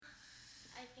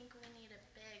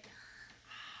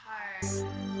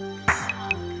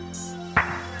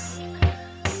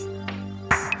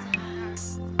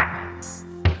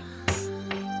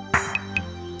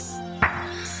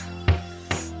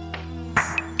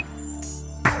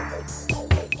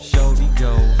Shawty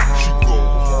go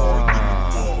hard.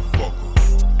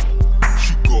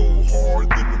 She go hard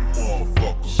than a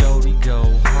motherfucker. Shawty go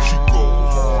hard.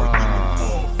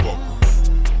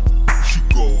 She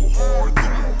go hard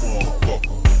than a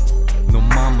motherfucker. No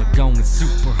mama going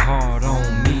super hard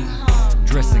on me.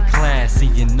 Dressing classy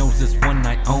and knows this one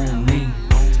night only.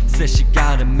 Says she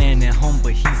got a man at home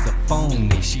but he's a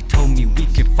phony. She told me we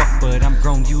can fuck but I'm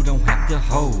grown, you don't have to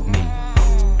hold me.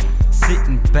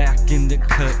 Sitting back in the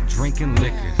cut, drinking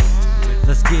liquor.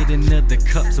 Let's get another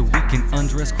cup so we can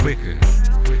undress quicker.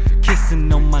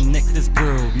 Kissing on my neck, this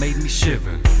girl made me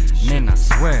shiver. Man, I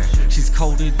swear, she's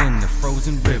colder than the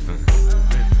frozen river.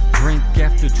 Drink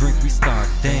after drink, we start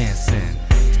dancing.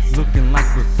 Looking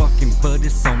like we're fucking, but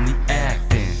it's only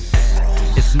acting.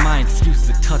 It's my excuse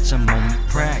to touch, I'm only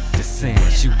practicing.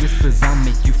 She whispers, I'll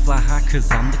make you fly high cause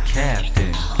I'm the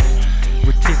captain.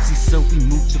 We're tipsy so we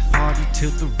moved the party to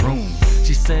the room.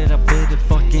 She said I better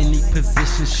fuck any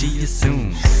position she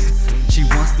assumes. She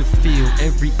wants to feel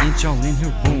every inch all in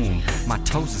her womb. My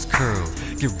toes is curled,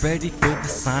 get ready for the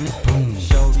sonic boom.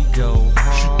 Shawty go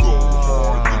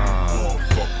hard.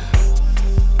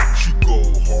 She go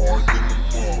hard than a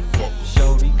motherfucker.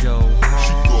 Shawty go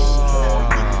hard.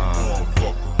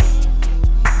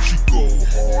 She go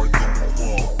hard than a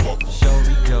motherfucker.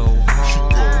 Shawty go hard.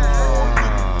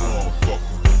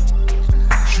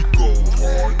 She go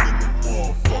hard than a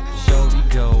motherfucker. Shawty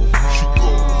go hard.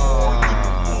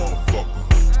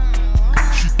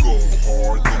 She go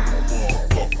hard than a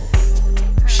motherfucker.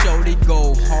 Shawty go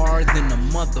hard than a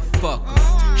motherfucker.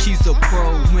 She's a pro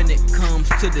when it comes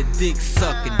to the dick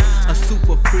sucking. A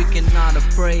super freak and not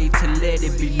afraid to let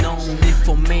it be known.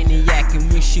 Infomaniac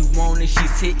and when she want it,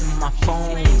 she's hitting my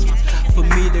phone for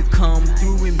me to come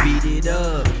through and beat it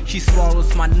up. She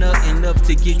swallows my nut enough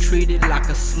to get treated like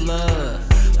a slug.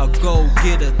 A go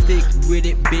get a thick with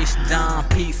it, bitch down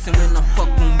piece. And when I'm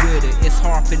fucking with it, it's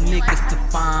hard for niggas to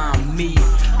find me.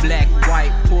 Black,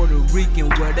 white, Puerto Rican,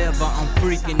 whatever, I'm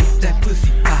freaking that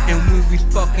pussy. And when we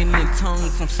fucking in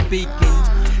tongues, I'm speaking.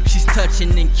 She's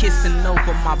touching and kissing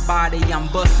over my body. I'm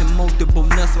busting multiple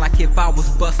nuts like if I was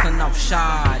busting off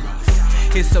shawties.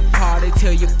 It's a party,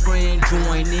 tell your friend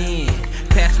join in.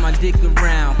 Pass my dick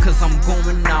around, cause I'm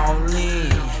going all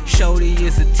in. Shawty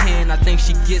is a 10, I think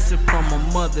she gets it from her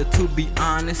mother. To be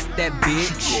honest, that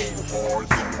bitch.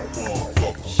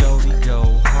 Shawty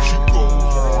go hard.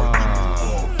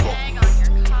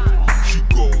 She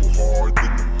go hard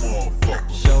than a motherfucker.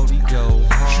 Shawty go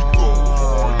hard.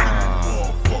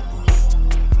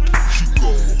 She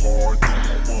go hard than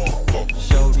a motherfucker.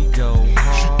 Shawty go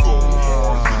hard.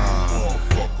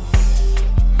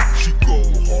 She go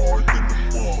hard than a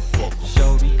motherfucker.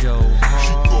 Shawty go hard.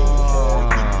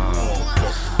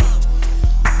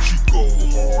 She go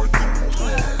hard than a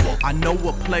motherfucker. I know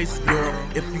a place, girl,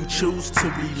 if you choose to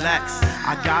relax.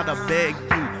 I gotta beg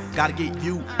you, gotta get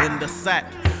you in the sack.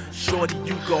 Shorty,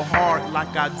 you go hard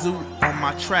like I do on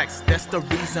my tracks. That's the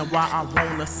reason why I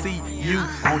wanna see you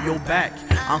on your back.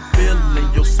 I'm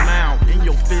feeling your smile in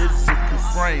your physical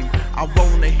frame. I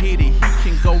wanna hit it, he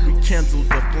can go rekindle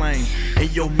the flame.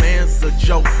 And your man's a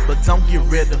joke, but don't get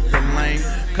rid of the lame.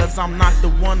 Cause I'm not the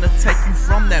one to take you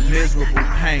from that miserable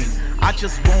pain. I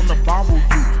just wanna borrow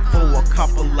you for a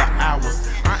couple of hours.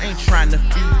 I ain't trying to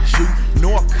feed you,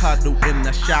 nor cuddle in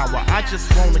the shower. I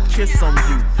just wanna kiss on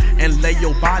you and lay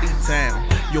your body down.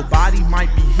 Your body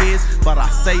might be his, but I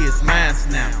say it's mine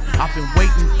now. I've been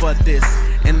waiting for this,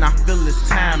 and I feel it's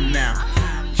time now.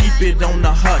 Keep it on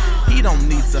the hush, he don't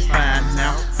need to find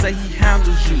out. Say he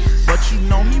handles you, but you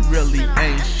know he really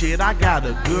ain't shit. I got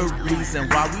a good reason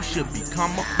why we should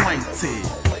become acquainted.